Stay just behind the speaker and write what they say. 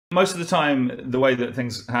most of the time, the way that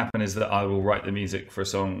things happen is that I will write the music for a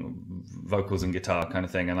song, vocals and guitar kind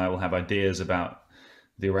of thing, and I will have ideas about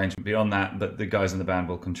the arrangement beyond that, but the guys in the band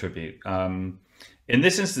will contribute. In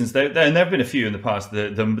this instance, there have been a few in the past.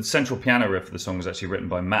 The central piano riff of the song was actually written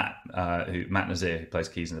by Matt Nazir, who plays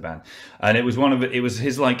keys in the band, and it was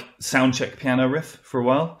his like sound check piano riff for a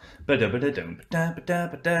while.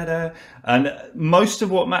 And most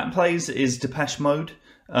of what Matt plays is Depeche Mode,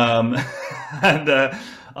 and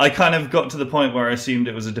I kind of got to the point where I assumed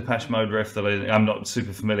it was a Depeche Mode riff that I'm not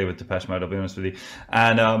super familiar with Depeche Mode, I'll be honest with you,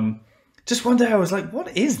 and just one day I was like,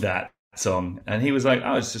 what is that song? And he was like,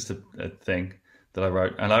 oh, it's just a thing that I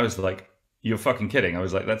wrote. And I was like, you're fucking kidding. I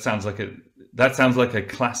was like, that sounds like a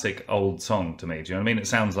classic old song to me. Do you know what I mean? It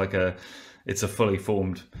sounds like it's a fully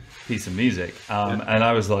formed piece of music. And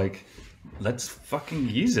I was like, let's fucking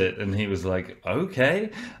use it. And he was like,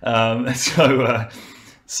 okay.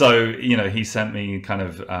 So, you know, he sent me kind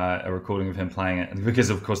of a recording of him playing it, because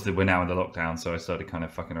of course we're now in the lockdown. So I started kind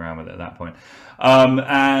of fucking around with it at that point.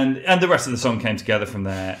 And the rest of the song came together from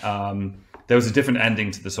there. There was a different ending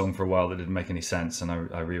to the song for a while that didn't make any sense, and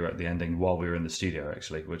I rewrote the ending while we were in the studio,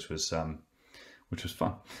 actually, which was fun.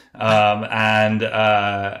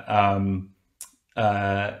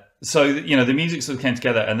 So you know, the music sort of came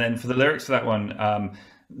together, and then for the lyrics for that one,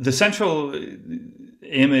 the central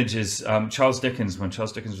image is Charles Dickens. When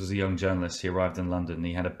Charles Dickens was a young journalist, he arrived in London and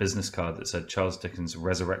he had a business card that said Charles Dickens,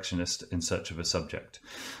 Resurrectionist in search of a subject.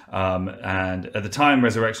 And at the time,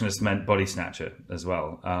 Resurrectionist meant body snatcher as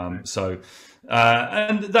well.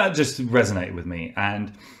 And that just resonated with me.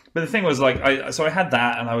 But the thing was, like, I had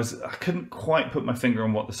that, and I couldn't quite put my finger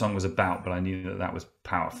on what the song was about, but I knew that was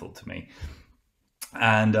powerful to me.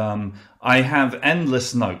 And I have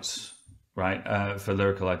endless notes, right, for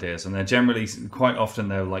lyrical ideas, and they're generally, quite often,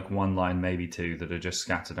 they're like one line, maybe two, that are just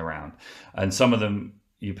scattered around, and some of them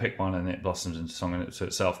you pick one and it blossoms into a song in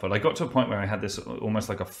itself. But I got to a point where I had this almost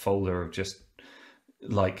like a folder of just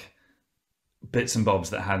like bits and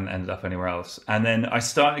bobs that hadn't ended up anywhere else, and then I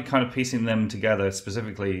started kind of piecing them together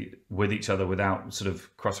specifically with each other without sort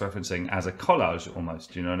of cross-referencing, as a collage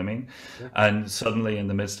almost, you know what I mean? Yeah. And suddenly, in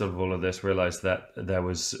the midst of all of this, realized that there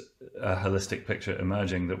was a holistic picture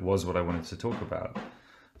emerging that was what I wanted to talk about.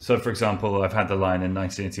 So for example, I've had the line, in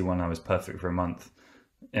 1981 I was perfect for a month,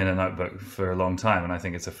 in a notebook for a long time, and I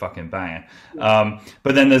think it's a fucking banger.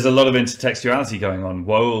 But then there's a lot of intertextuality going on.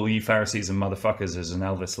 Woe, all you Pharisees and motherfuckers is an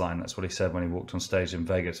Elvis line. That's what he said when he walked on stage in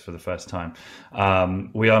Vegas for the first time.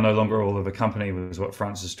 We are no longer all of a company, was what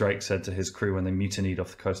Francis Drake said to his crew when they mutinied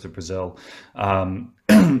off the coast of Brazil.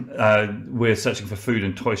 We're searching for food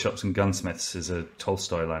in toy shops and gunsmiths is a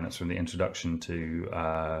Tolstoy line. That's from the introduction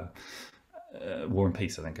to War and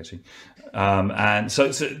Peace, I think, actually. And so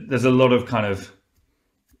there's a lot of kind of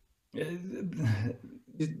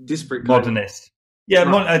disparate modernist. Yeah,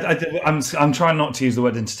 I'm trying not to use the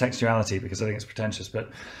word intertextuality because I think it's pretentious, but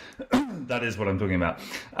that is what I'm talking about.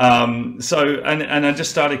 And I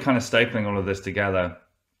just started kind of stapling all of this together.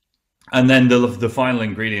 And then the final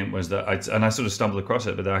ingredient was that I sort of stumbled across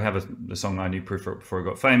it, but I have the song I Knew Proof before I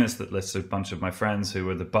got famous that lists a bunch of my friends who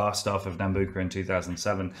were the bar staff of Nambuka in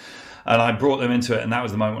 2007. And I brought them into it, and that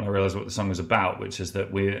was the moment when I realized what the song was about, which is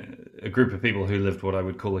that we're a group of people who lived what I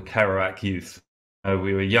would call a Kerouac youth.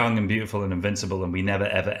 We were young and beautiful and invincible, and we never,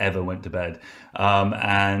 ever, ever went to bed.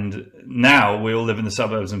 And now we all live in the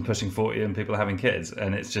suburbs and pushing 40, and people are having kids.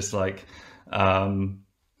 And it's just like...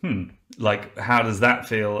 like, how does that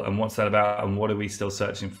feel, and what's that about, and what are we still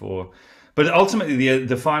searching for? But ultimately,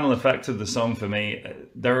 the final effect of the song for me,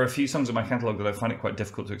 there are a few songs in my catalogue that I find it quite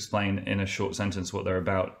difficult to explain in a short sentence what they're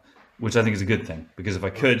about, which I think is a good thing, because if I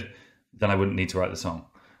could, then I wouldn't need to write the song.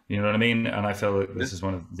 You know what I mean? And I feel like this is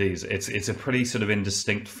one of these. It's a pretty sort of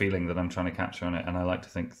indistinct feeling that I'm trying to capture on it, and I like to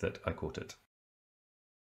think that I caught it.